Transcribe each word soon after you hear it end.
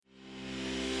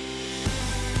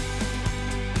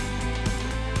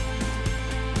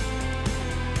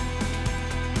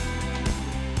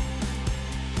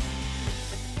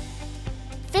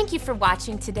Thank you for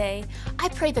watching today. I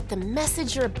pray that the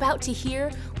message you're about to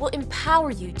hear will empower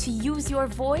you to use your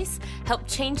voice, help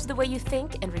change the way you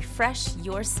think, and refresh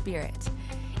your spirit.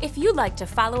 If you'd like to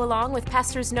follow along with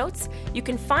Pastor's notes, you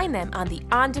can find them on the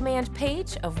on-demand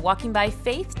page of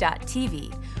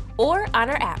walkingbyfaith.tv or on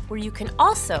our app, where you can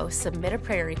also submit a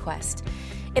prayer request.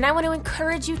 And I want to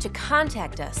encourage you to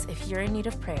contact us if you're in need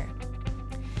of prayer.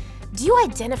 Do you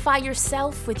identify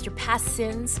yourself with your past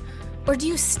sins, or do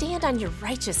you stand on your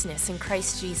righteousness in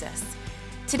Christ Jesus?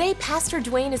 Today, Pastor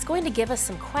Duane is going to give us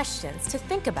some questions to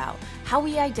think about how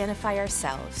we identify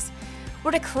ourselves. We're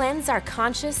to cleanse our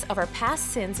conscience of our past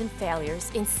sins and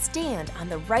failures and stand on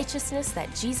the righteousness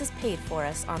that Jesus paid for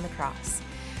us on the cross.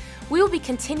 We will be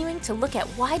continuing to look at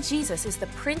why Jesus is the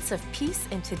Prince of Peace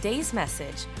in today's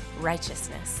message,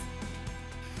 Righteousness.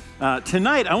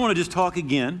 Tonight, I want to just talk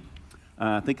again.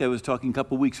 I think I was talking a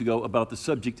couple weeks ago about the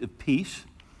subject of peace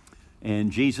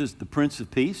and Jesus, the Prince of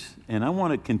Peace. And I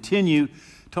want to continue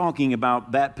talking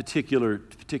about that particular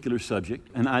subject.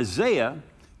 And Isaiah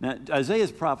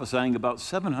is prophesying about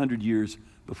 700 years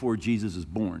before Jesus is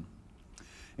born.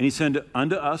 And he said,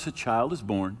 "Unto us a child is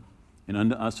born, and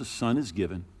unto us a son is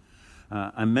given."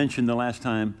 I mentioned the last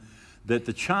time that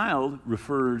the child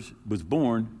refers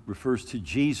to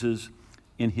Jesus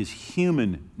in his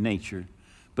human nature.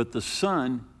 But the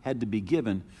Son had to be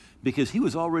given because he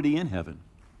was already in heaven.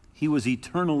 He was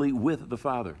eternally with the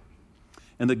Father.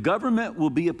 And the government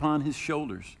will be upon his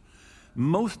shoulders.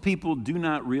 Most people do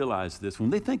not realize this.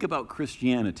 When they think about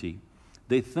Christianity,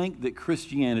 they think that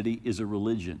Christianity is a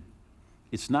religion.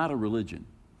 It's not a religion.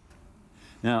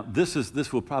 Now,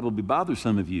 this will probably bother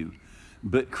some of you,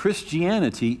 but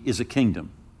Christianity is a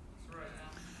kingdom.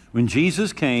 When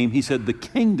Jesus came, he said, "The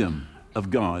kingdom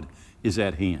of God is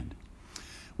at hand."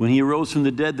 When he arose from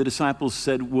the dead, the disciples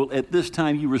said, "Well, at this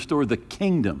time you restore the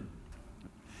kingdom."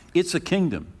 It's a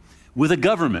kingdom with a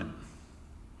government.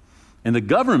 And the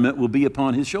government will be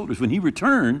upon his shoulders. When he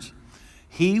returns,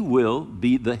 he will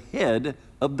be the head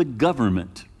of the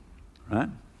government. Right?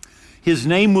 His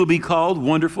name will be called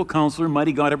Wonderful Counselor,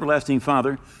 Mighty God, Everlasting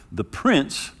Father, the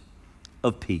Prince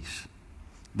of Peace.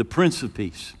 The Prince of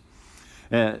Peace.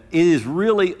 It is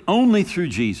really only through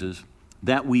Jesus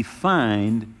that we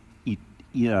find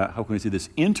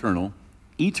internal,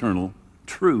 eternal,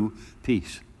 true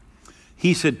peace.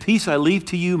 He said, "Peace I leave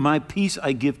to you, my peace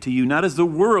I give to you. Not as the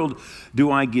world do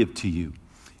I give to you."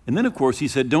 And then, of course, he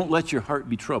said, "Don't let your heart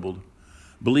be troubled.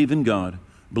 Believe in God.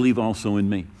 Believe also in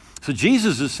me." So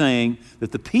Jesus is saying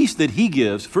that the peace that he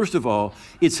gives, first of all,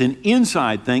 it's an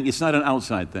inside thing. It's not an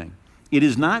outside thing. It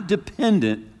is not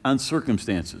dependent on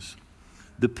circumstances.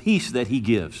 The peace that he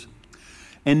gives.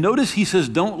 And notice he says,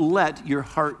 don't let your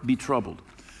heart be troubled.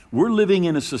 We're living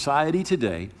in a society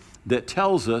today that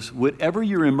tells us whatever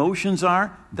your emotions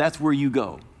are, that's where you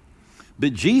go.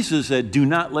 But Jesus said, do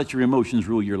not let your emotions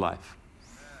rule your life.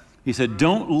 He said,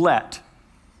 don't let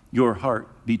your heart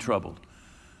be troubled.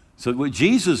 So what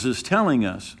Jesus is telling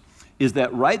us is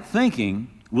that right thinking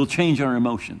will change our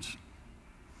emotions.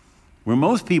 Where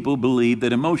most people believe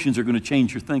that emotions are going to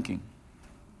change your thinking.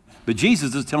 But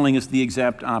Jesus is telling us the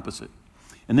exact opposite.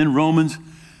 And then Romans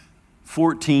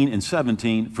 14 and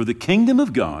 17, "For the kingdom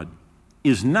of God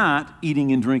is not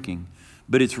eating and drinking,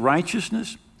 but it's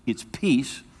righteousness, it's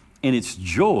peace, and it's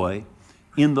joy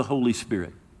in the Holy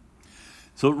Spirit."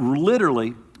 So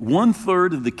literally,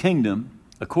 1/3 of the kingdom,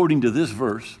 according to this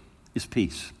verse, is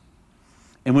peace.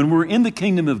 And when we're in the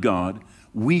kingdom of God,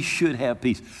 we should have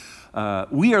peace.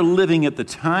 We are living at the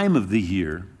time of the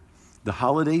year, the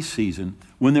holiday season,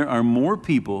 when there are more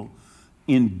people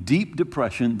in deep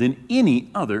depression than any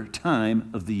other time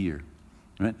of the year,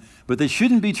 right? But that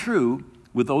shouldn't be true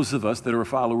with those of us that are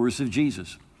followers of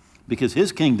Jesus, because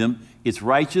his kingdom, it's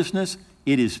righteousness,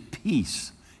 it is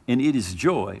peace, and it is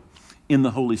joy in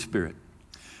the Holy Spirit.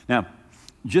 Now,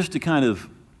 just to kind of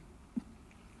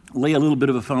lay a little bit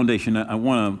of a foundation, I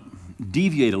want to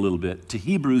deviate a little bit to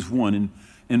Hebrews 1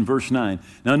 in verse 9.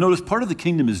 Now, notice part of the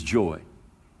kingdom is joy.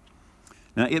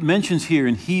 Now, it mentions here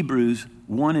in Hebrews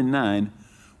 1 and 9,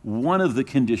 one of the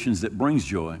conditions that brings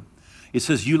joy. It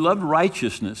says, "You loved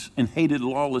righteousness and hated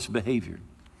lawless behavior.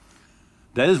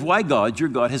 That is why God, your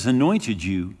God, has anointed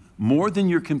you more than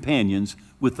your companions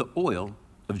with the oil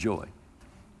of joy."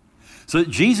 So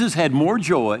Jesus had more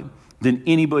joy than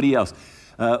anybody else.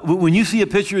 When you see a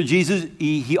picture of Jesus,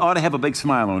 he ought to have a big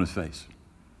smile on his face,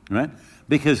 right?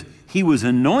 Because he was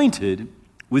anointed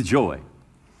with joy.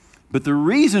 But the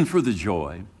reason for the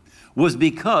joy was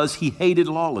because he hated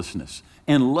lawlessness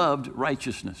and loved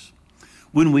righteousness.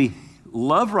 When we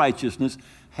love righteousness,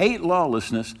 hate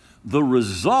lawlessness, the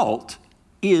result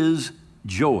is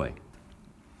joy.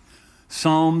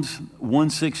 Psalms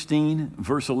 116,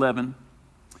 verse 11,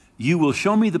 you will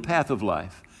show me the path of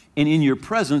life, and in your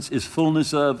presence is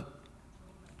fullness of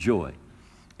joy.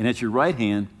 And at your right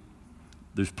hand,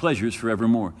 there's pleasures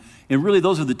forevermore. And really,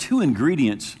 those are the two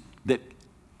ingredients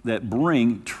that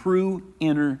bring true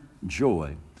inner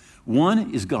joy.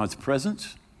 One is God's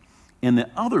presence, and the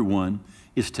other one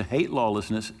is to hate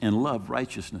lawlessness and love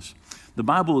righteousness. The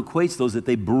Bible equates those that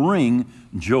they bring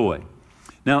joy.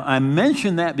 Now, I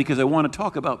mention that because I want to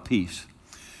talk about peace.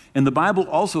 And the Bible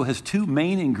also has two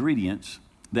main ingredients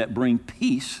that bring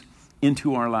peace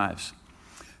into our lives.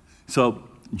 So,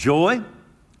 joy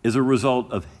is a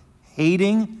result of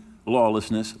hating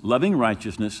lawlessness, loving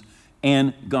righteousness,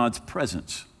 and God's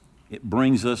presence. It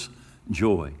brings us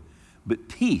joy. But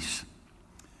peace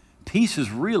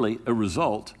is really a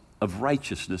result of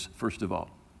righteousness, first of all.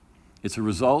 It's a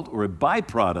result or a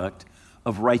byproduct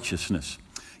of righteousness.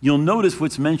 You'll notice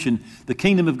what's mentioned. The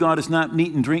kingdom of God is not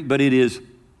meat and drink, but it is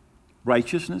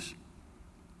righteousness,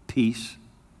 peace,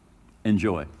 and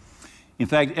joy. In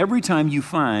fact, every time you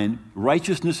find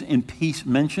righteousness and peace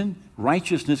mentioned,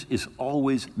 righteousness is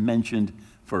always mentioned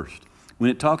first. When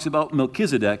it talks about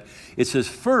Melchizedek, it says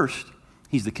first,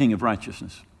 he's the king of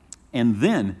righteousness, and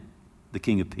then the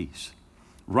king of peace.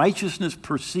 Righteousness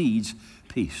precedes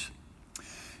peace.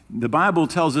 The Bible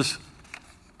tells us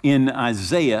in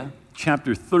Isaiah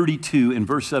chapter 32 and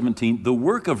verse 17, the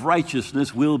work of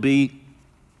righteousness will be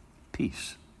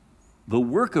peace. The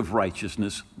work of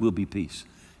righteousness will be peace.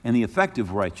 And the effect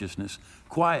of righteousness,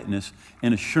 quietness,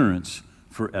 and assurance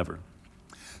forever.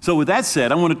 So with that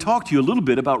said, I want to talk to you a little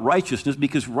bit about righteousness,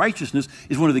 because righteousness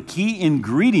is one of the key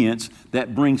ingredients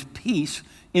that brings peace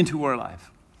into our life.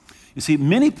 You see,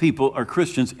 many people are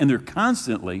Christians and they're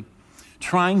constantly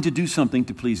trying to do something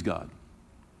to please God.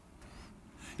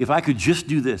 If I could just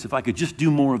do this, if I could just do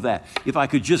more of that, if I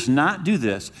could just not do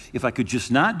this, if I could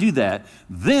just not do that,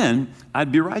 then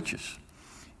I'd be righteous.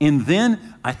 And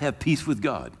then I'd have peace with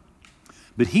God.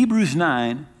 But Hebrews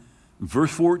 9,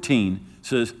 verse 14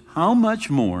 says, how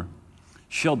much more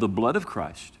shall the blood of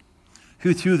Christ,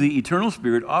 who through the eternal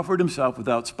Spirit offered himself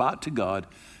without spot to God,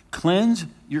 cleanse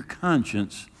your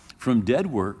conscience from dead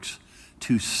works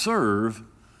to serve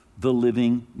the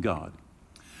living God.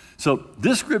 So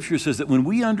this scripture says that when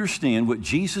we understand what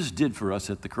Jesus did for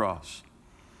us at the cross,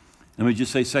 let me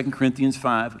just say 2 Corinthians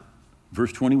 5,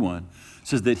 verse 21,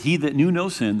 says that he that knew no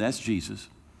sin, that's Jesus,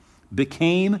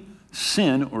 became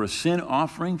sin or a sin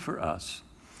offering for us,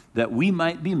 that we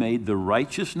might be made the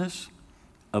righteousness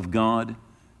of God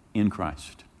in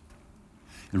Christ.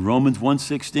 In Romans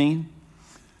 1:16,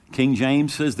 King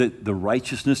James says that the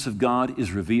righteousness of God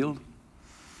is revealed.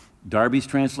 Darby's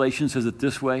translation says it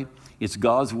this way, it's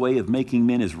God's way of making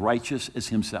men as righteous as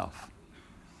himself.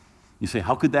 You say,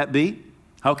 how could that be?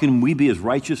 How can we be as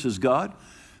righteous as God?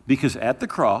 Because at the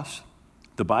cross,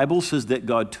 the Bible says that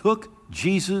God took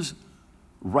Jesus'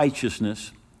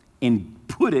 righteousness and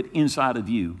put it inside of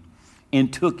you,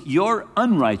 and took your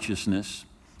unrighteousness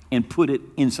and put it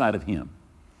inside of him.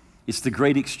 It's the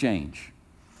great exchange.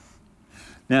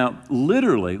 Now,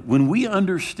 literally, when we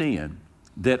understand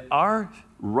that our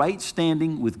right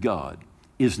standing with God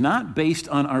is not based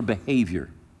on our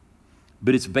behavior,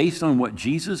 but it's based on what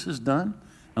Jesus has done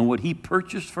and what he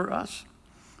purchased for us,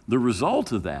 the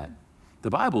result of that, the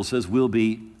Bible says, will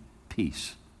be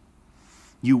peace.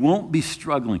 You won't be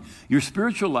struggling. Your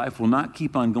spiritual life will not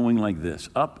keep on going like this,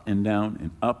 up and down and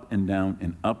up and down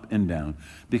and up and down,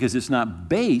 because it's not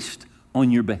based on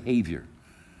your behavior.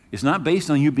 It's not based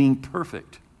on you being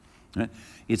perfect. Right?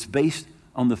 It's based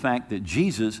on the fact that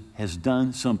Jesus has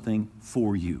done something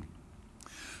for you.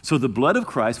 So the blood of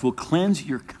Christ will cleanse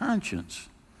your conscience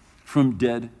from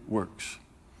dead works.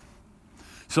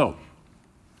 So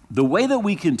the way that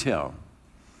we can tell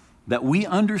that we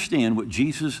understand what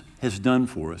Jesus has done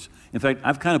for us, in fact,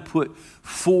 I've kind of put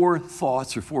 4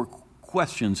 thoughts or 4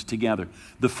 questions together.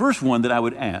 The first one that I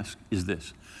would ask is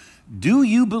this: do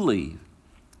you believe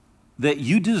that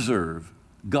you deserve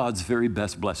God's very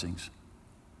best blessings?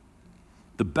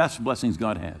 The best blessings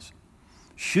God has.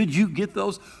 Should you get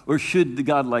those, or should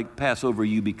God pass over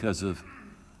you because of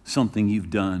something you've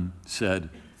done,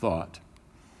 said, thought?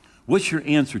 What's your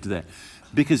answer to that?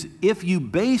 Because if you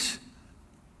base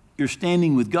your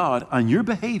standing with God on your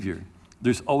behavior,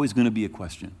 there's always going to be a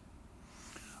question.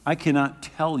 I cannot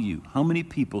tell you how many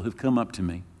people have come up to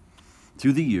me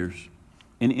through the years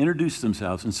and introduced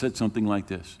themselves and said something like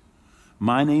this: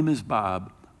 my name is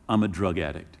Bob, I'm a drug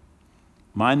addict.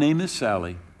 My name is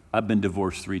Sally, I've been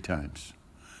divorced 3 times.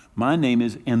 My name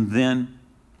is, and then,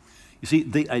 you see,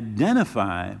 they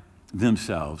identify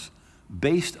themselves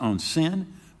based on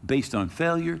sin, based on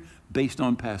failure, based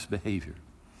on past behavior.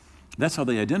 That's how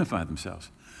they identify themselves.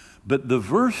 But the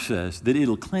verse says that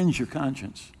it'll cleanse your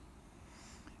conscience.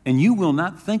 And you will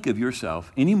not think of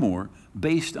yourself anymore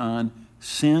based on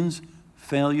sins,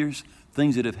 failures,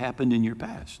 things that have happened in your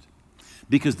past.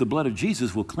 Because the blood of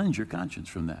Jesus will cleanse your conscience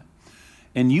from that.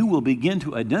 And you will begin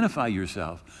to identify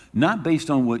yourself not based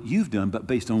on what you've done, but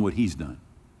based on what he's done.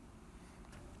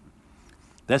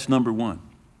 That's number one.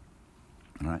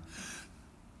 All right.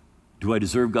 Do I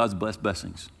deserve God's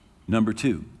blessings? Number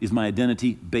two, is my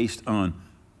identity based on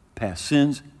past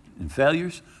sins and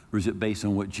failures, or is it based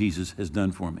on what Jesus has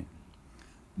done for me?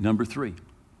 Number three,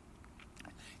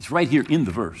 it's right here in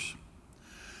the verse.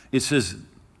 It says,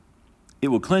 it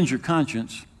will cleanse your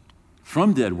conscience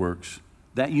from dead works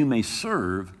that you may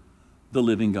serve the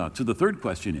living God. So the third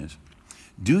question is,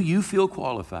 do you feel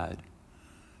qualified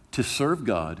to serve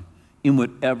God in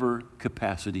whatever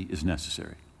capacity is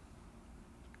necessary?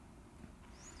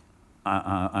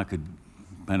 I could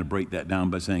kind of break that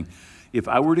down by saying, if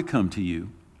I were to come to you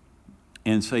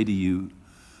and say to you,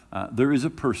 there is a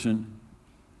person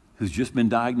who's just been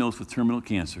diagnosed with terminal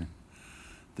cancer.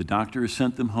 The doctor has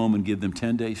sent them home and give them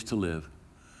 10 days to live.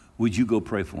 Would you go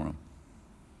pray for them?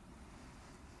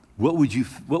 What would you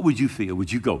feel?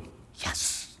 Would you go,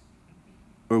 yes?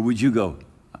 Or would you go,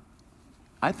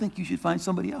 I think you should find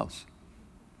somebody else?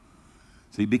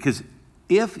 See, because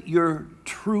if you're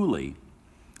truly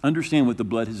understand what the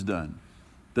blood has done,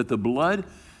 that the blood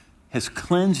has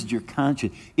cleansed your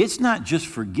conscience. It's not just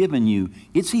forgiven you,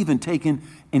 it's even taken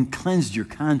and cleansed your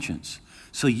conscience.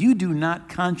 So you do not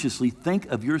consciously think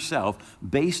of yourself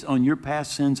based on your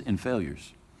past sins and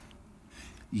failures.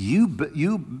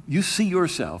 You see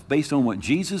yourself based on what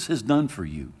Jesus has done for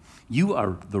you. You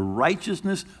are the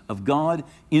righteousness of God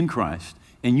in Christ,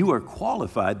 and you are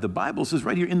qualified, the Bible says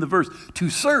right here in the verse, to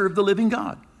serve the living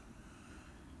God.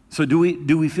 So do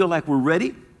we feel like we're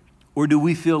ready? Or do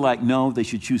we feel like, no, they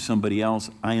should choose somebody else?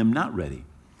 I am not ready.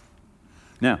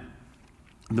 Now,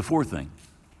 the fourth thing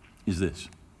is this.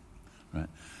 Right?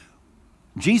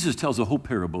 Jesus tells a whole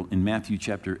parable in Matthew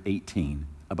chapter 18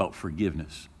 about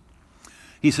forgiveness.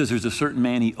 He says there's a certain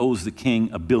man, he owes the king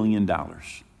 $1 billion.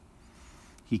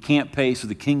 He can't pay, so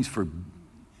the king,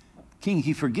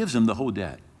 he forgives him the whole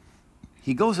debt.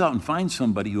 He goes out and finds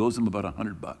somebody who owes him about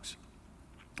 $100.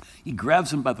 He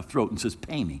grabs him by the throat and says,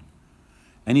 pay me.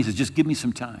 And he says, just give me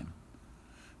some time.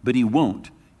 But he won't,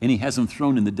 and he has him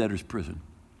thrown in the debtor's prison.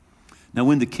 Now,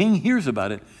 when the king hears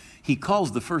about it, he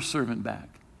calls the first servant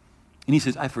back. And he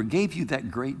says, I forgave you that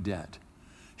great debt.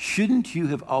 Shouldn't you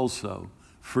have also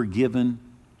forgiven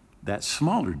that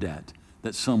smaller debt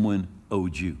that someone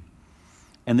owed you?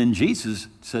 And then Jesus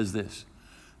says this,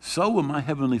 so will my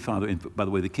heavenly Father, and by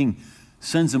the way, the king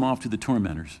sends him off to the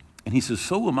tormentors. And he says,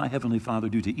 so will my heavenly Father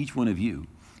do to each one of you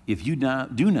if you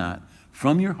do not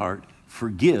from your heart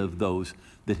forgive those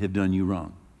that have done you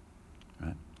wrong.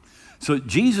 Right? So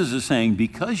Jesus is saying,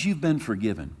 because you've been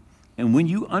forgiven, and when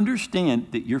you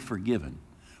understand that you're forgiven,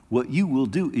 what you will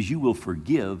do is you will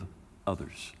forgive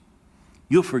others.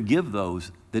 You'll forgive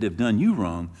those that have done you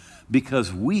wrong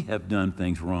because we have done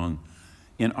things wrong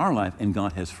in our life and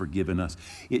God has forgiven us.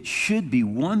 It should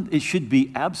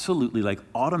be absolutely like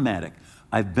automatic.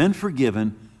 I've been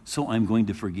forgiven, so I'm going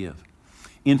to forgive.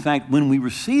 In fact, when we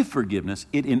receive forgiveness,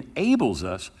 it enables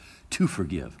us to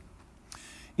forgive.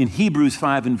 In Hebrews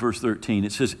 5 and verse 13,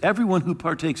 it says, everyone who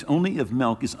partakes only of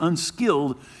milk is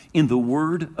unskilled in the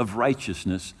word of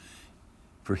righteousness,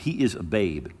 for he is a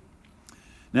babe.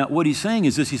 Now, what he's saying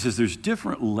is this. He says there's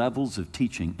different levels of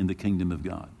teaching in the kingdom of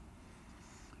God.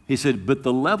 He said, but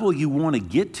the level you want to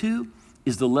get to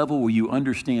is the level where you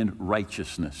understand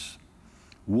righteousness.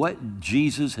 What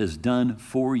Jesus has done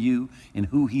for you and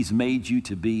who he's made you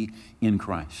to be in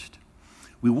Christ.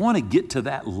 We want to get to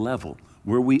that level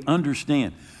where we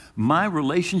understand my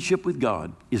relationship with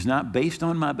God is not based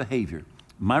on my behavior.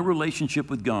 My relationship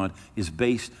with God is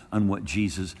based on what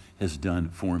Jesus has done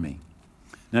for me.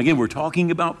 Now again, we're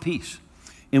talking about peace.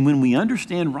 And when we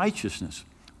understand righteousness,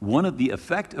 one of the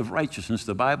effect of righteousness,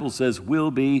 the Bible says,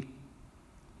 will be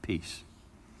peace.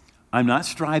 I'm not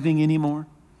striving anymore.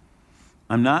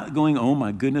 I'm not going, oh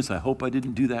my goodness, I hope I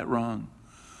didn't do that wrong.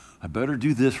 I better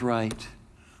do this right.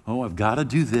 Oh, I've got to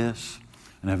do this,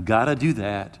 and I've got to do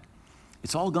that.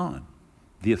 It's all gone.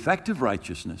 The effect of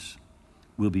righteousness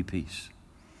will be peace.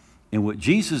 And what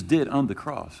Jesus did on the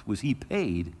cross was he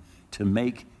paid to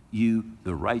make you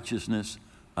the righteousness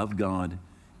of God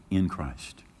in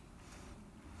Christ.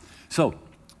 So,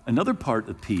 another part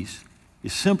of peace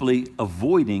is simply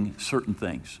avoiding certain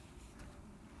things.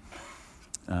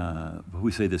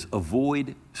 We say this,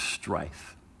 avoid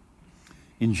strife.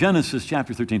 In Genesis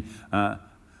chapter 13,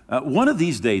 One of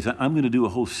these days, I'm going to do a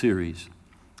whole series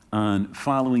on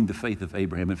following the faith of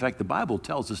Abraham. In fact, the Bible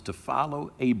tells us to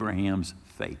follow Abraham's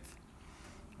faith.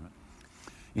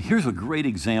 And here's a great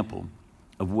example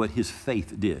of what his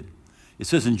faith did. It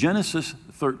says in Genesis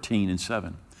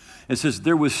 13:7, it says,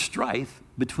 there was strife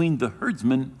between the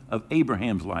herdsmen of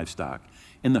Abraham's livestock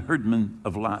and the herdmen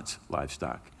of Lot's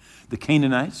livestock. The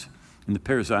Canaanites and the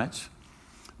Perizzites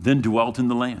then dwelt in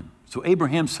the land. So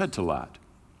Abraham said to Lot,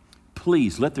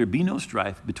 please let there be no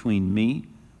strife between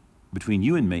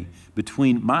you and me,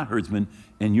 between my herdsmen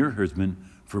and your herdsmen,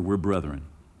 for we're brethren.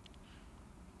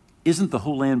 Isn't the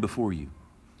whole land before you?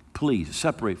 Please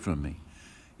separate from me.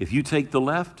 If you take the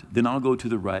left, then I'll go to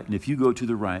the right. And if you go to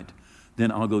the right,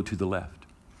 then I'll go to the left.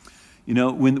 You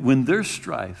know, when there's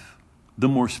strife, the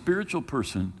more spiritual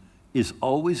person is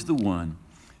always the one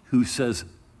who says,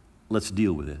 let's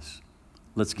deal with this.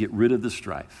 Let's get rid of the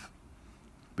strife.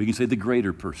 We can say the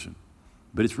greater person,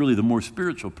 but it's really the more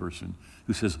spiritual person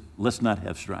who says, let's not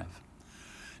have strife.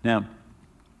 Now,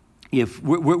 if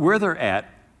where they're at,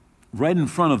 right in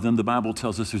front of them, the Bible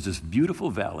tells us there's this beautiful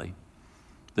valley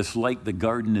that's like the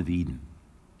Garden of Eden.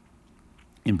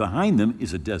 And behind them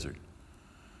is a desert,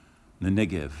 the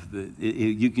Negev.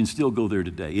 You can still go there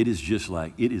today. It is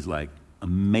like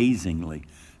amazingly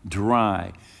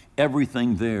dry.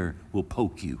 Everything there will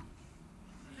poke you.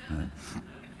 Right?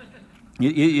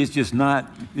 It's just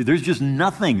not, there's just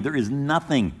nothing. There is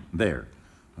nothing there.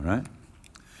 All right?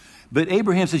 But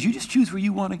Abraham says, you just choose where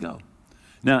you want to go.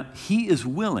 Now, he is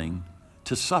willing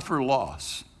to suffer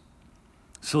loss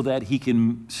so that he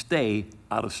can stay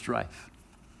out of strife.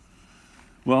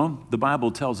 Well, the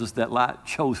Bible tells us that Lot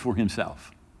chose for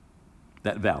himself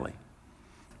that valley.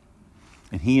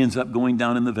 And he ends up going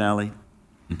down in the valley,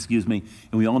 and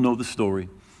we all know the story.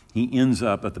 He ends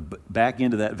up at the back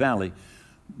end of that valley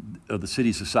of the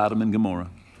cities of Sodom and Gomorrah.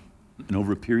 And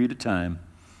over a period of time,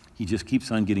 he just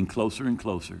keeps on getting closer and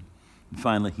closer. And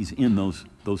finally, he's in those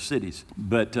cities.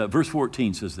 But verse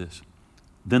 14 says this,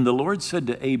 then the Lord said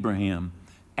to Abraham,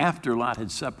 after Lot had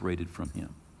separated from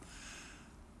him.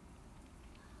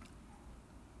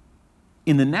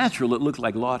 In the natural, it looked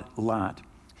like Lot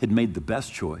had made the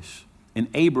best choice, and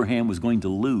Abraham was going to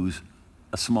lose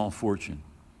a small fortune.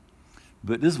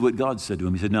 But this is what God said to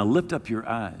him. He said, now lift up your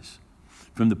eyes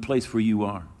from the place where you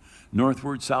are,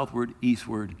 northward, southward,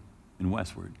 eastward, and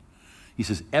westward. He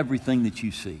says, everything that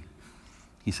you see,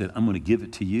 he said, I'm going to give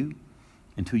it to you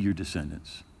and to your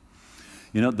descendants.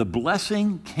 You know, the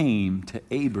blessing came to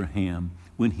Abraham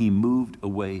when he moved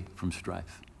away from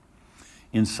strife.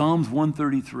 In Psalms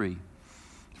 133,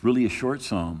 it's really a short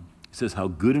psalm. It says how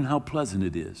good and how pleasant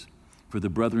it is for the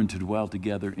brethren to dwell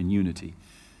together in unity.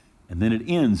 And then it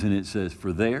ends and it says,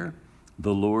 for there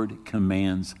the Lord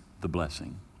commands the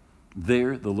blessing.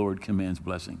 There the Lord commands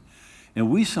blessing.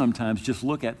 And we sometimes just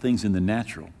look at things in the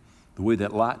natural, the way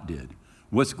that Lot did.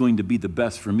 What's going to be the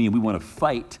best for me? And we want to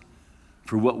fight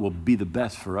for what will be the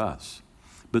best for us.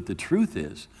 But the truth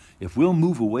is, if we'll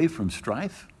move away from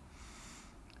strife,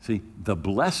 see, the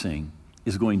blessing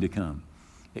is going to come.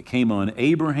 It came on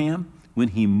Abraham when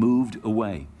he moved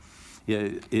away.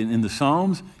 In the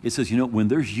Psalms, it says, you know, when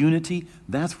there's unity,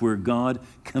 that's where God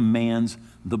commands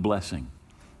the blessing.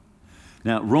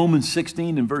 Now, Romans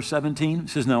 16 and verse 17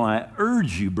 says, now I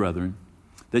urge you, brethren,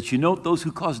 that you note those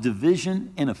who cause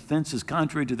division and offenses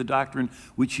contrary to the doctrine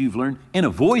which you've learned, and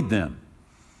avoid them.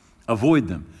 Avoid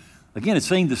them. Again, it's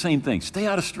saying the same thing. Stay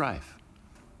out of strife.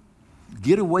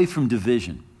 Get away from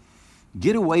division.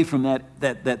 Get away from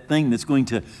that thing that's going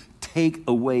to take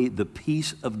away the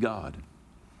peace of God.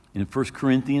 In 1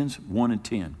 Corinthians 1 and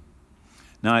 10.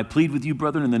 Now I plead with you,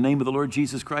 brethren, in the name of the Lord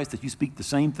Jesus Christ, that you speak the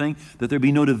same thing, that there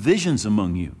be no divisions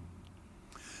among you,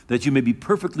 that you may be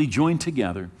perfectly joined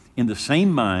together in the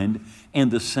same mind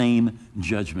and the same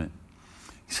judgment.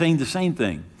 Saying the same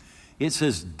thing. It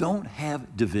says, don't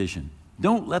have division.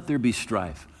 Don't let there be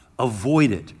strife.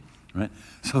 Avoid it. Right?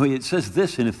 So it says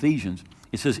this in Ephesians.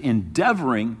 It says,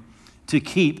 endeavoring to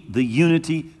keep the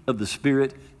unity of the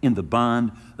Spirit in the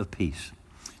bond of peace.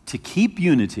 To keep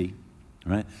unity,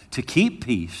 right? To keep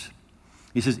peace.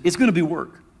 He says, it's going to be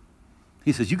work.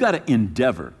 He says, you got to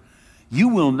endeavor. You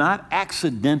will not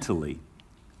accidentally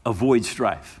avoid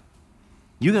strife.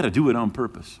 You got to do it on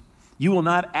purpose. You will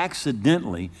not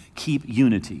accidentally keep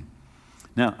unity.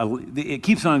 Now, it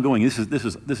keeps on going. This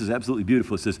is absolutely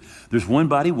beautiful. It says, there's one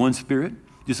body, one spirit,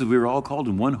 just as we were all called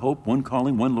in one hope, one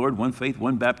calling, one Lord, one faith,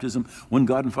 one baptism, one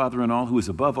God and Father in all, who is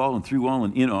above all and through all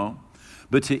and in all.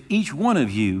 But to each one of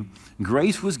you,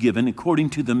 grace was given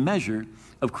according to the measure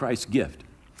of Christ's gift.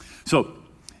 So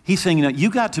he's saying, you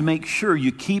got to make sure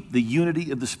you keep the unity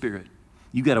of the Spirit.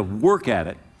 You got to work at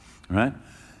it, right?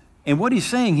 And what he's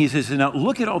saying, he says, now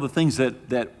look at all the things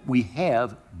that we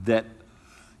have that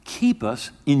keep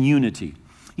us in unity.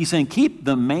 He's saying, keep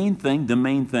the main thing the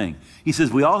main thing. He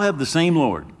says, we all have the same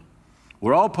Lord.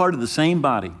 We're all part of the same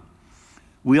body.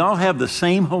 We all have the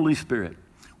same Holy Spirit.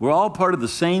 We're all part of the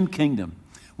same kingdom.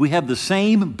 We have the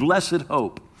same blessed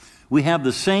hope. We have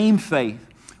the same faith.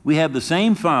 We have the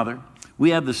same Father.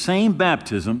 We have the same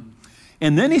baptism.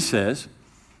 And then he says,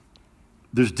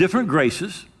 there's different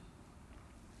graces,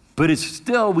 but it's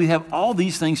still, we have all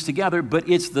these things together, but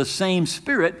it's the same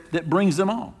Spirit that brings them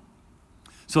all.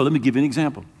 So let me give you an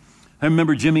example. I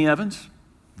remember Jimmy Evans.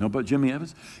 Know about Jimmy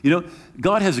Evans? You know,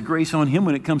 God has a grace on him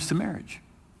when it comes to marriage.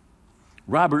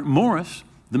 Robert Morris,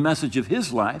 the message of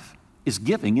his life is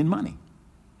giving and money.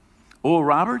 Oral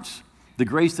Roberts, the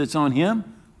grace that's on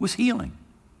him was healing.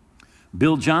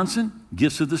 Bill Johnson,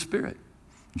 gifts of the Spirit.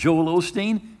 Joel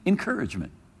Osteen,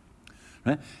 encouragement.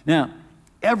 Right? Now,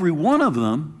 every one of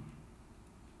them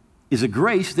is a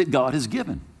grace that God has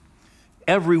given.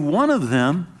 Every one of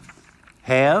them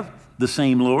have the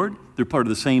same Lord. They're part of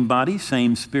the same body,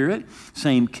 same Spirit,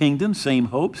 same kingdom, same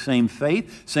hope, same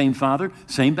faith, same Father,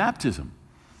 same baptism.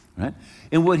 Right?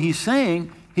 And what he's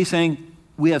saying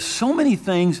we have so many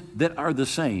things that are the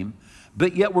same,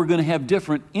 but yet we're going to have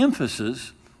different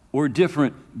emphasis or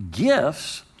different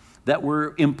gifts that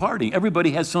we're imparting.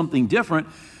 Everybody has something different.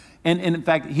 And in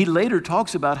fact, he later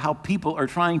talks about how people are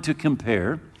trying to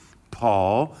compare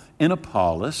Paul and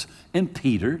Apollos and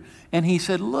Peter. And he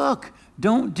said, look,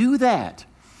 don't do that.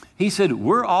 He said,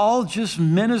 we're all just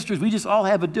ministers. We just all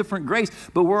have a different grace,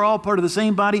 but we're all part of the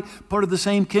same body, part of the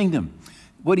same kingdom.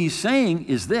 What he's saying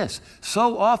is this: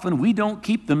 so often we don't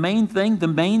keep the main thing the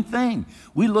main thing.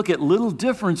 We look at little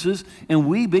differences and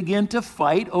we begin to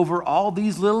fight over all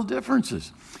these little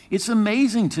differences. It's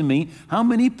amazing to me how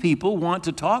many people want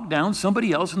to talk down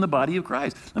somebody else in the body of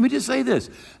Christ. Let me just say this: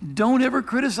 don't ever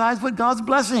criticize what God's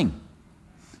blessing.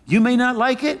 You may not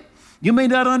like it, you may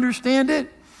not understand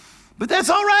it, but that's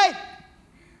all right.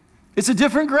 It's a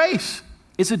different grace.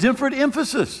 It's a different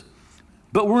emphasis.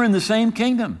 But we're in the same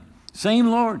kingdom. Same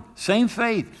Lord, same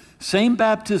faith, same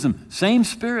baptism, same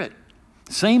Spirit,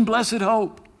 same blessed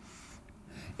hope.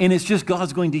 And it's just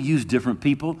God's going to use different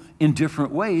people in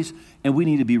different ways, and we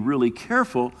need to be really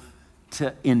careful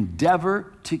to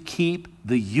endeavor to keep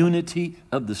the unity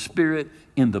of the Spirit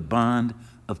in the bond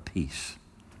of peace.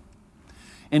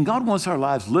 And God wants our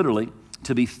lives literally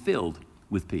to be filled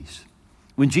with peace.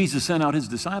 When Jesus sent out his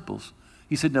disciples,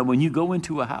 he said, now when you go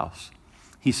into a house,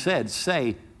 he said,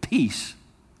 say peace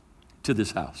to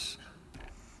this house.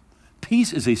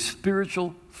 Peace is a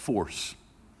spiritual force.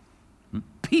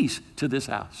 Peace to this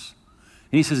house.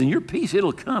 And he says, in your peace,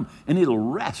 it'll come and it'll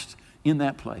rest in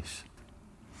that place.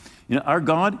 You know, our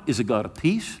God is a God of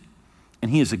peace,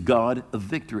 and he is a God of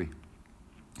victory.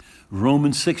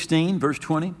 Romans 16, verse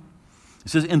 20, it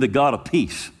says, and the God of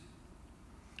peace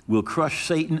will crush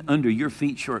Satan under your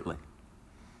feet shortly.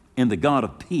 And the God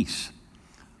of peace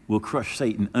will crush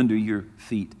Satan under your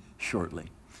feet shortly.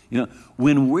 You know,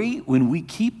 when we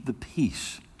keep the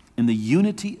peace and the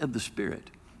unity of the Spirit,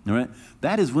 all right,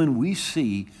 that is when we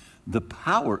see the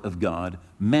power of God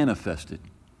manifested.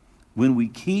 When we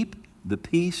keep the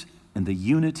peace and the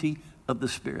unity of the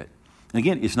Spirit.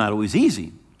 Again, it's not always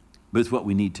easy, but it's what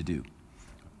we need to do.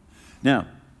 Now,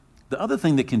 the other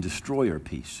thing that can destroy our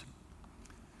peace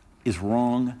is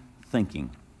wrong thinking.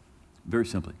 Very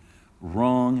simply,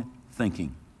 wrong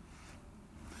thinking.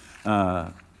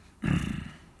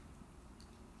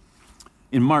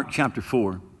 In Mark chapter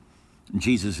 4,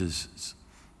 Jesus has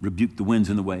rebuked the winds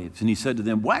and the waves, and he said to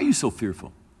them, why are you so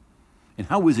fearful? And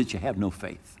how is it you have no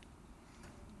faith?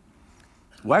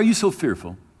 Why are you so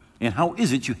fearful? And how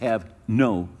is it you have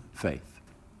no faith?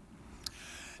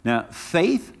 Now,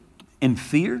 faith and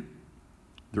fear,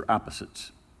 they're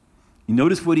opposites. You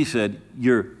notice what he said,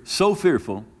 you're so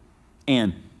fearful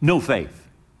and no faith.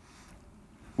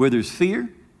 Where there's fear,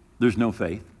 there's no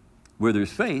faith. Where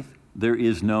there's faith, there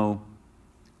is no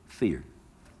fear.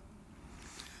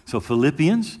 So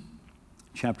Philippians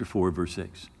chapter 4, verse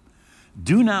 6.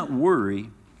 Do not worry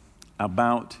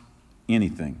about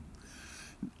anything.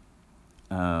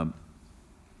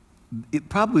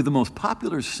 Probably the most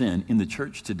popular sin in the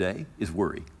church today is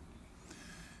worry.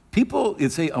 People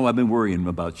say, oh, I've been worrying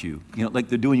about you. You know, like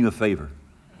they're doing you a favor.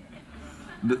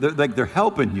 They're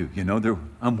helping you, you know.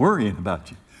 I'm worrying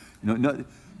about you. You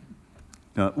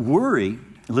know, worry,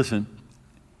 listen,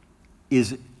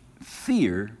 is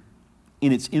fear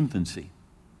in its infancy.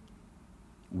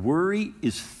 Worry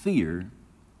is fear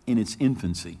in its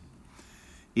infancy.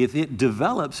 If it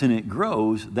develops and it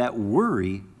grows, that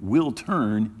worry will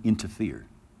turn into fear.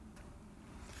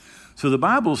 So the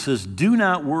Bible says, do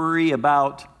not worry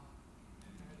about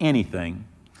anything.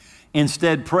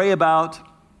 Instead, pray about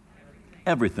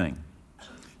everything.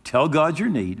 Tell God your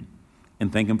need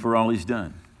and thank Him for all He's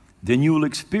done. Then you will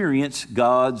experience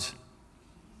God's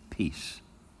peace.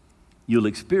 You'll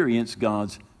experience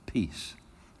God's peace.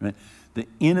 Right? The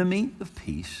enemy of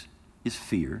peace is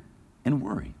fear and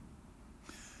worry,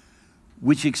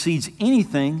 which exceeds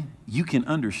anything you can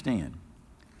understand.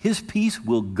 His peace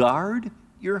will guard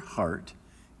your heart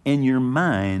and your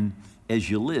mind as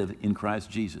you live in Christ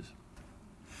Jesus.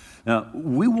 Now,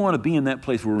 we want to be in that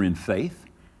place where we're in faith,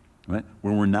 right?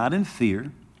 Where we're not in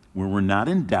fear, where we're not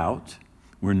in doubt,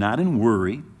 we're not in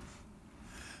worry.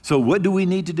 So what do we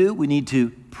need to do? We need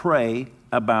to pray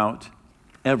about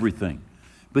everything.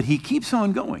 But he keeps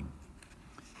on going.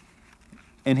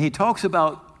 And he talks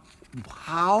about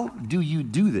how do you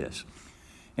do this?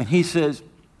 And he says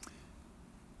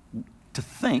to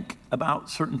think about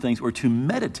certain things or to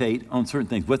meditate on certain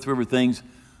things, whatsoever things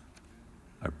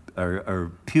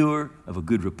are pure, of a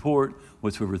good report,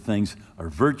 whatsoever things are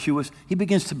virtuous. He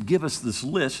begins to give us this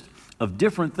list of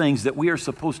different things that we are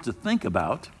supposed to think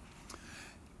about.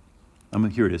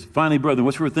 Here it is. Finally, brethren,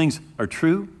 whatsoever things are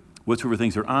true, whatsoever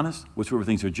things are honest, whatsoever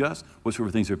things are just,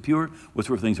 whatsoever things are pure,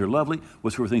 whatsoever things are lovely,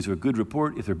 whatsoever things are of good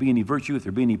report, if there be any virtue, if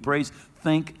there be any praise,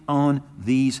 think on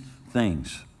these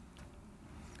things,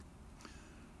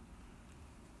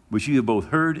 which you have both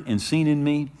heard and seen in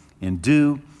me, and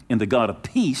do, and the God of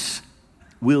peace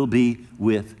will be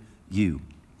with you.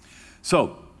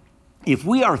 So, if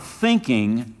we are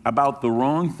thinking about the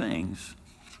wrong things,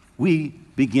 we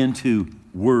begin to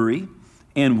worry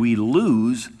and we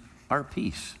lose our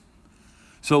peace.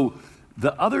 So,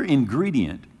 the other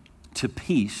ingredient to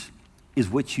peace is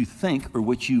what you think or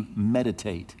what you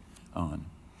meditate on.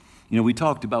 You know, we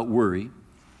talked about worry.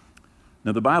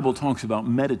 Now, the Bible talks about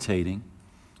meditating.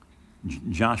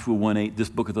 Joshua 1:8, this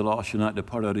book of the law shall not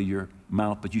depart out of your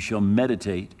mouth, but you shall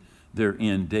meditate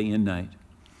therein day and night.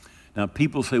 Now,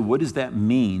 people say, what does that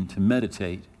mean to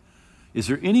meditate? Is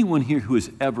there anyone here who is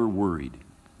ever worried?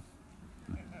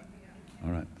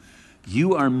 All right.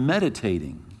 You are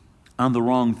meditating on the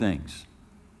wrong things.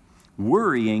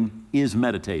 Worrying is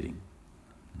meditating.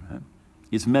 Right?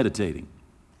 It's meditating.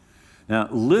 Now,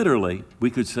 literally, we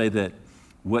could say that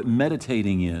what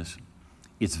meditating is,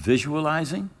 it's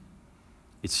visualizing,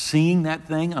 it's seeing that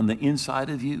thing on the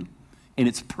inside of you, and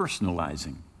it's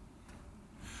personalizing.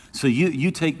 So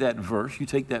you take that verse, you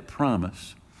take that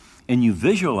promise, and you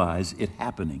visualize it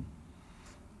happening.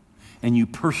 And you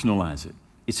personalize it.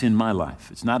 It's in my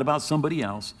life. It's not about somebody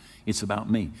else. It's about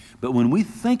me. But when we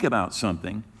think about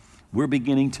something, we're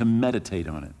beginning to meditate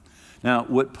on it. Now,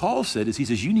 what Paul said is, he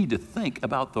says, you need to think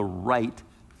about the right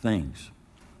things.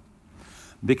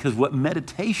 Because what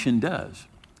meditation does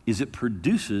is it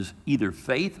produces either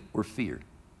faith or fear.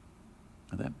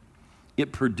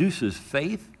 It produces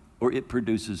faith or it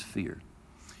produces fear.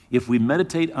 If we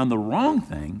meditate on the wrong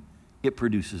thing, it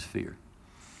produces fear.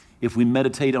 If we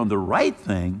meditate on the right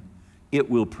thing,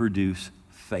 it will produce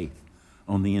faith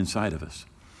on the inside of us.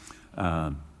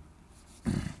 A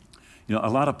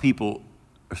lot of people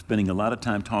are spending a lot of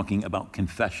time talking about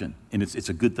confession, and it's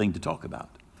a good thing to talk about.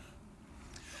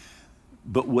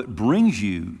 But what brings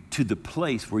you to the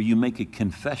place where you make a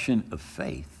confession of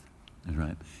faith,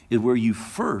 is where you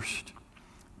first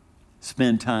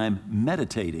spend time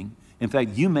meditating. In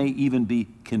fact, you may even be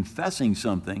confessing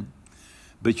something,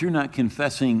 but you're not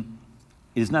confessing,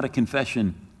 it is not a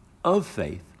confession of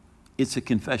faith, it's a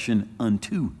confession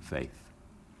unto faith.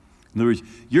 In other words,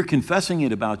 you're confessing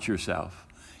it about yourself,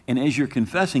 and as you're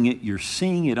confessing it, you're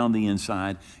seeing it on the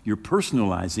inside, you're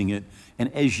personalizing it,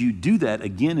 and as you do that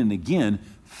again and again,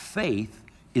 faith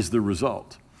is the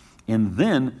result. And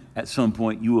then, at some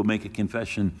point, you will make a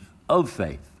confession of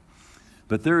faith.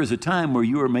 But there is a time where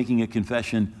you are making a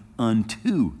confession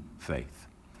unto faith.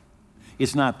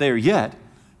 It's not there yet,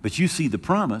 but you see the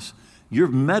promise. You're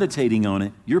meditating on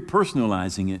it. You're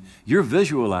personalizing it. You're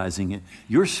visualizing it.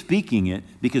 You're speaking it,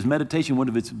 because meditation, one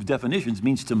of its definitions,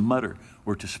 means to mutter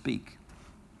or to speak.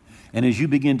 And as you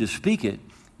begin to speak it,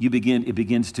 it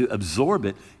begins to absorb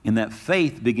it, and that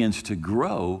faith begins to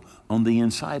grow on the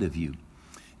inside of you.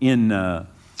 In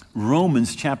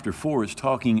Romans chapter 4, it's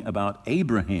talking about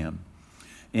Abraham,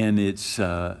 and it's,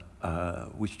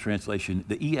 which translation?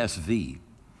 The ESV,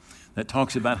 that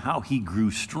talks about how he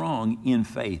grew strong in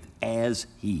faith as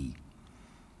he.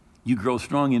 You grow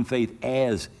strong in faith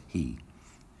as he.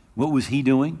 What was he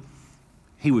doing?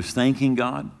 He was thanking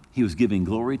God. He was giving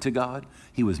glory to God.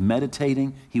 He was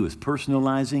meditating. He was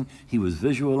personalizing. He was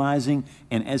visualizing.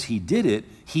 And as he did it,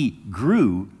 he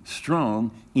grew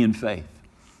strong in faith.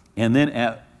 And then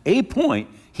at a point,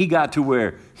 he got to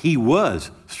where he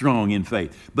was strong in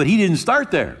faith. But he didn't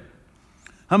start there.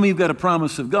 How many of you got a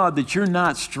promise of God that you're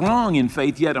not strong in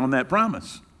faith yet on that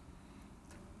promise?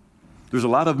 There's a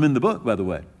lot of them in the book, by the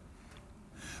way.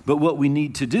 But what we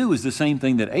need to do is the same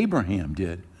thing that Abraham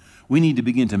did. We need to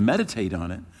begin to meditate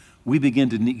on it. We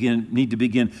need to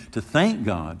begin to thank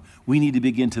God. We need to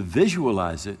begin to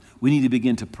visualize it. We need to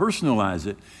begin to personalize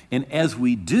it. And as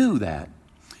we do that,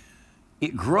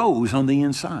 it grows on the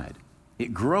inside.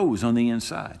 It grows on the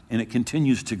inside, and it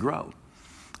continues to grow.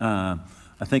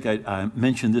 I think I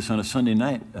mentioned this on a Sunday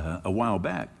night a while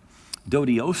back.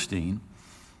 Dodie Osteen,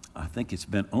 I think it's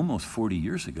been almost 40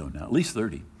 years ago now, at least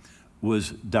 30, was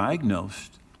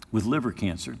diagnosed with liver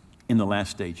cancer in the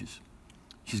last stages.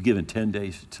 She's given 10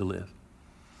 days to live.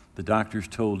 The doctors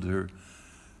told her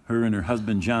and her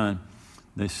husband, John,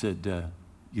 they said,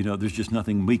 there's just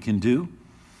nothing we can do.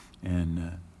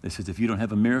 And they said, if you don't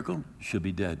have a miracle, she'll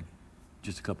be dead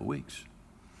just a couple weeks.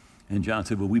 And John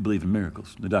said, well, we believe in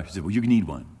miracles. The doctor said, well, you need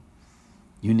one.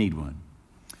 You need one.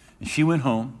 And she went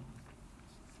home.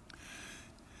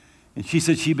 And she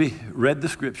said she read the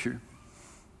scripture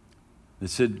that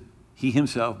said, he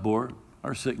himself bore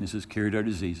our sicknesses, carried our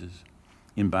diseases,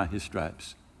 and by his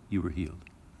stripes you were healed.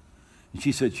 And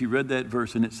she said she read that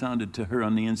verse, and it sounded to her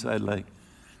on the inside like,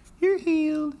 you're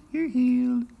healed, you're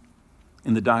healed.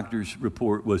 And the doctor's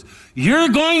report was, you're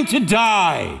going to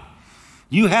die.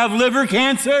 You have liver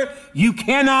cancer. You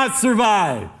cannot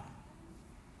survive.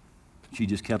 She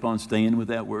just kept on staying with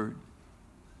that word,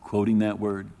 quoting that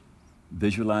word,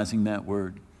 visualizing that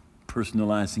word,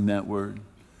 personalizing that word.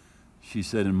 She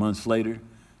said, and months later,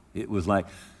 it was like,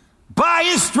 by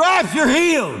his stripes, you're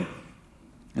healed.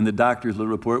 And the doctor's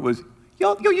little report was,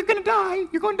 you're going to die.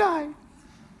 You're going to die.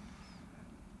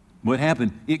 What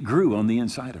happened? It grew on the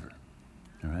inside of her.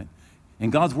 All right?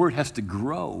 And God's word has to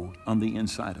grow on the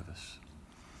inside of us.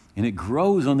 And it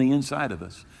grows on the inside of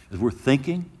us as we're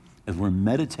thinking, as we're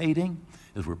meditating,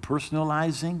 as we're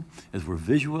personalizing, as we're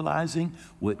visualizing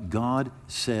what God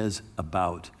says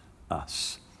about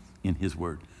us in his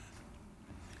word.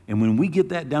 And when we get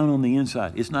that down on the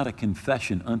inside, it's not a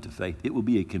confession unto faith. It will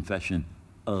be a confession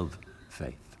of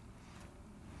faith.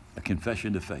 A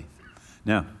confession to faith.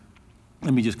 Now,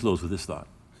 let me just close with this thought.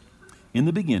 In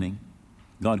the beginning,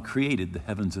 God created the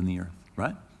heavens and the earth,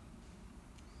 right?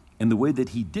 And the way that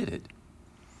he did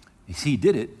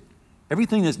it,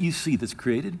 everything that you see that's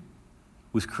created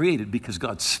was created because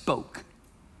God spoke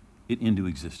it into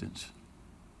existence.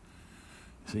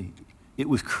 See, it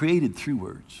was created through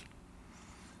words.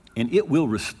 And it will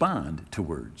respond to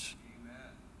words.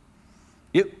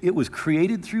 It was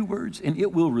created through words, and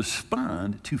it will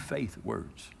respond to faith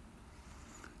words.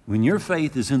 When your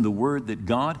faith is in the word that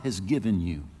God has given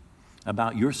you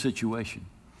about your situation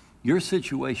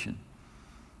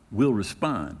will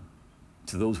respond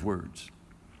to those words.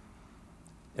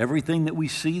 Everything that we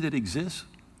see that exists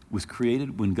was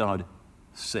created when God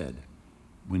said.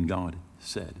 When God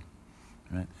said.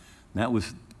 Right? That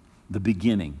was the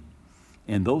beginning.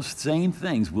 And those same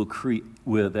things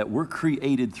that were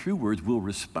created through words will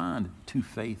respond to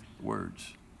faith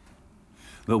words.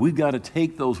 But we've got to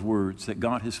take those words that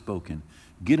God has spoken,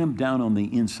 get them down on the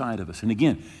inside of us. And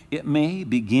again, it may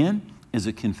begin as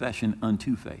a confession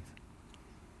unto faith.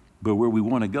 But where we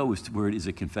want to go is to where it is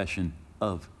a confession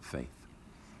of faith.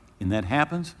 And that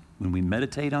happens when we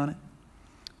meditate on it,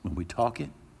 when we talk it,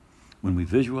 when we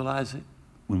visualize it,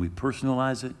 when we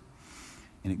personalize it.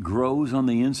 And it grows on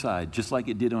the inside, just like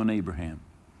it did on Abraham,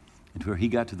 and where he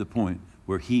got to the point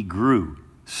where he grew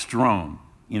strong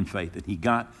in faith, and he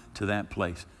got to that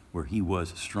place where he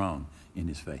was strong in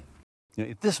his faith.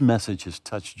 If this message has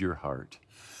touched your heart,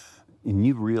 and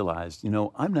you've realized,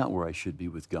 I'm not where I should be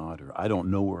with God, or I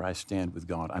don't know where I stand with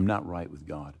God, I'm not right with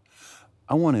God,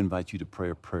 I want to invite you to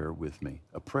pray a prayer with me,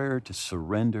 a prayer to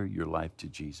surrender your life to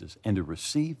Jesus and to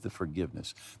receive the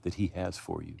forgiveness that he has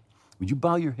for you. Would you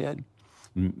bow your head?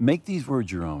 Make these words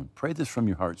your own. Pray this from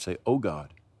your heart. Say, oh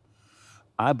God,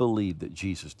 I believe that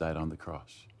Jesus died on the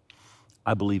cross.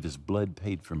 I believe his blood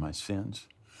paid for my sins,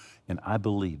 and I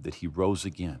believe that he rose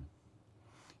again.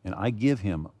 And I give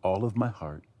him all of my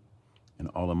heart and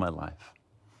all of my life.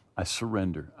 I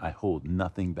surrender. I hold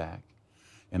nothing back.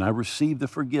 And I receive the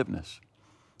forgiveness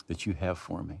that you have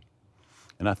for me.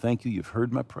 And I thank you. You've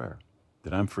heard my prayer,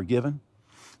 that I'm forgiven,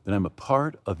 that I'm a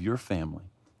part of your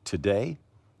family today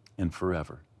and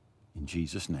forever. In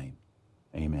Jesus' name,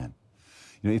 amen.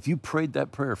 If you prayed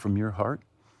that prayer from your heart,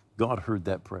 God heard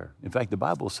that prayer. In fact, the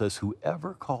Bible says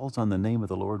whoever calls on the name of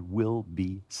the Lord will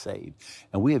be saved.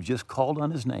 And we have just called on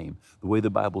his name the way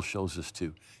the Bible shows us to.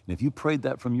 And if you prayed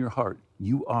that from your heart,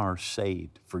 you are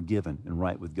saved, forgiven, and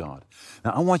right with God.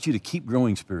 Now, I want you to keep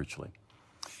growing spiritually.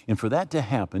 And for that to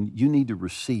happen, you need to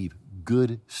receive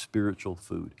good spiritual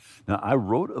food. Now, I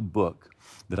wrote a book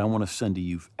that I want to send to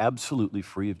you absolutely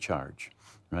free of charge.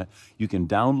 Right? You can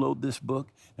download this book,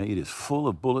 and it is full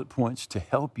of bullet points to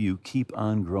help you keep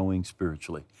on growing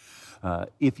spiritually.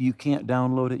 If you can't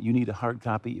download it, you need a hard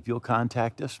copy. If you'll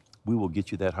contact us, we will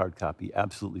get you that hard copy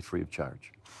absolutely free of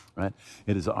charge. Right?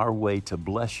 It is our way to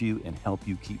bless you and help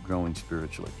you keep growing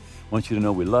spiritually. I want you to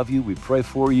know we love you, we pray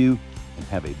for you, and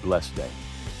have a blessed day.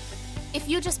 If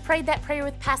you just prayed that prayer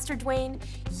with Pastor Duane,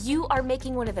 you are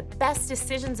making one of the best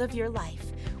decisions of your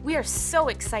life. We are so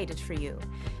excited for you.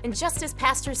 And just as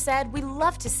Pastor said, we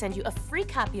love to send you a free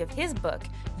copy of his book,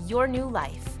 Your New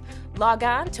Life. Log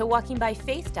on to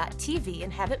walkingbyfaith.tv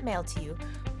and have it mailed to you,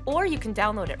 or you can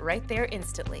download it right there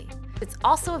instantly. It's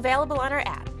also available on our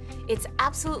app. It's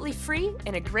absolutely free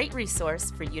and a great resource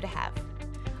for you to have.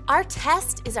 Our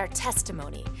test is our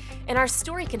testimony, and our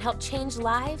story can help change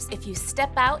lives if you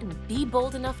step out and be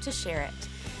bold enough to share it.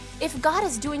 If God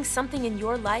is doing something in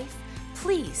your life,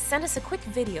 please send us a quick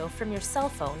video from your cell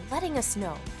phone letting us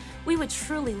know. We would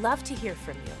truly love to hear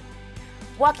from you.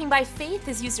 Walking by Faith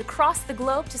is used across the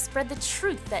globe to spread the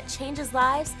truth that changes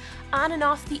lives on and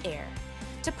off the air.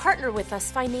 To partner with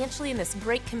us financially in this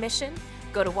great commission,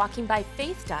 go to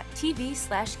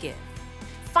walkingbyfaith.tv/give.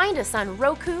 Find us on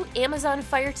Roku, Amazon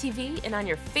Fire TV, and on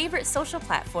your favorite social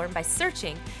platform by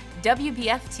searching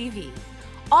WBF TV.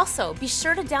 Also, be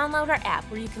sure to download our app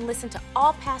where you can listen to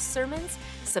all past sermons,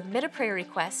 submit a prayer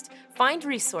request, find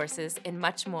resources, and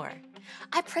much more.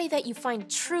 I pray that you find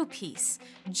true peace,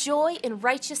 joy, and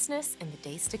righteousness in the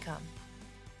days to come.